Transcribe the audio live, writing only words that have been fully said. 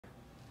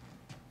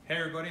Hey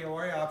everybody, how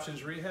are you?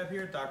 Options Rehab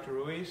here, Dr.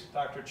 Ruiz,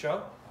 Dr.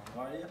 Cho.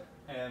 How are you?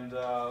 And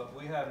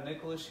we have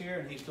Nicholas here,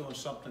 and he's doing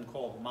something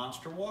called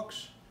monster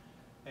walks.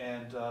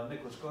 And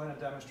Nicholas, go ahead and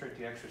demonstrate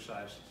the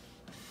exercise.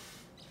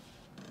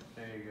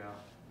 There you go.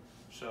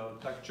 So,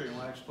 Dr. Cho, you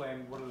want to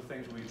explain what are the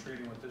things we're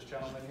treating with this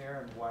gentleman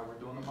here and why we're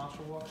doing the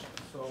monster walks?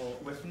 So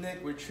with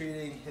Nick, we're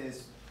treating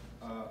his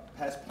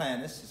pes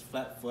planus, his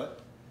flat foot.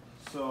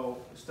 So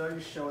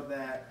studies show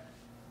that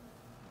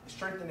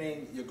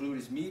strengthening your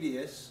gluteus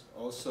medius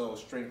also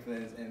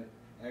strengthens and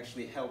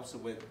actually helps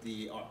with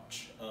the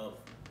arch of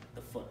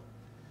the foot.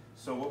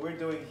 So what we're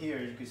doing here,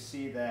 you can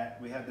see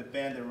that we have the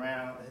band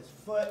around his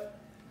foot,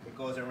 it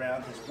goes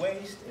around his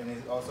waist, and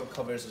it also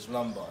covers his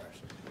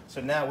lumbars.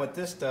 So now what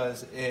this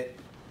does, it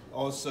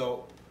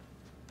also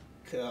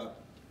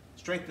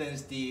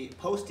strengthens the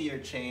posterior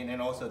chain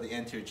and also the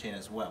anterior chain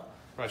as well.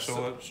 Right,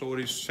 so what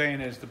he's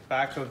saying is the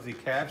back of the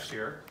calves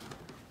here,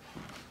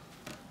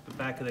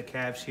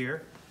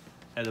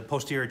 and the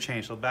posterior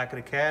chain. So the back of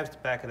the calves, the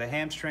back of the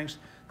hamstrings,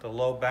 the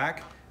low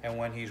back, and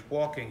when he's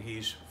walking,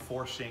 he's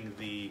forcing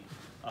the,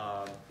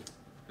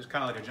 it's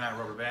kind of like a giant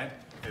rubber band.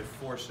 It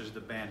forces the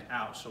band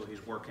out, so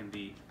he's working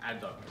the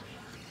adductors.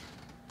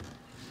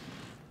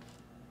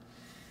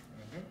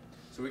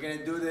 So we're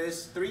gonna do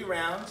this 3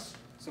 rounds.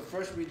 So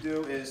first we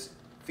do is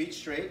feet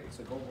straight,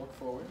 so go walk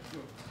forward.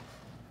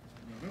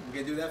 We're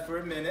gonna do that for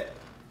a minute.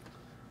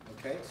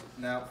 Okay, so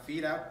now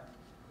feet out.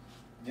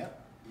 Yep.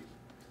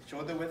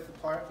 Shoulder width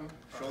apart,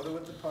 shoulder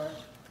width apart.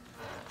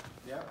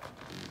 Yep.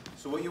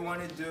 So what you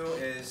wanna do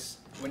is,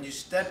 when you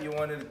step, you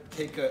wanna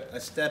take a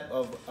step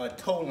of a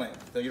toe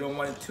length. So you don't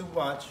want it too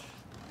much.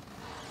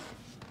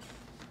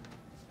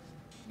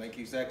 Like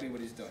exactly what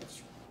he's doing.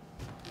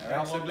 All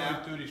right, How long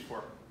do we do these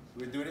for?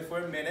 We're doing it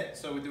for a minute,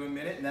 so we do a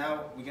minute.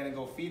 Now we're gonna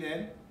go feet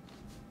in.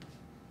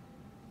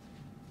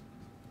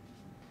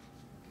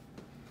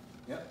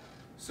 Yep.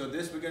 So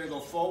this, we're gonna go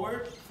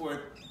forward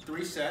for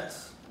 3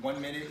 sets, 1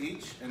 minute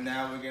each, and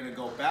now we're gonna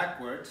go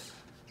backwards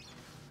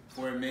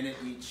for a minute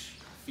each.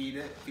 Feet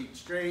in, feet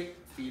straight,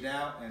 feet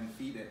out, and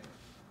feet in.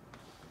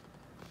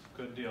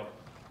 Good deal.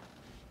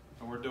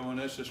 And we're doing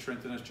this to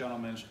strengthen this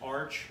gentleman's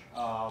arch,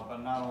 but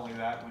not only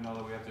that, we know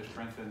that we have to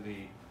strengthen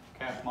the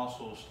calf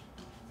muscles,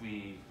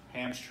 the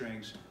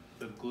hamstrings,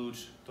 the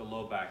glutes, the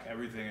low back.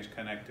 Everything is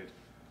connected.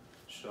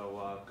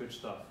 So good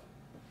stuff.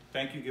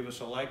 Thank you. Give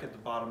us a like at the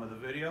bottom of the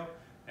video,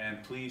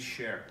 and please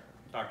share.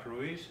 Dr.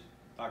 Ruiz,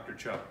 Dr.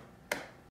 Cho.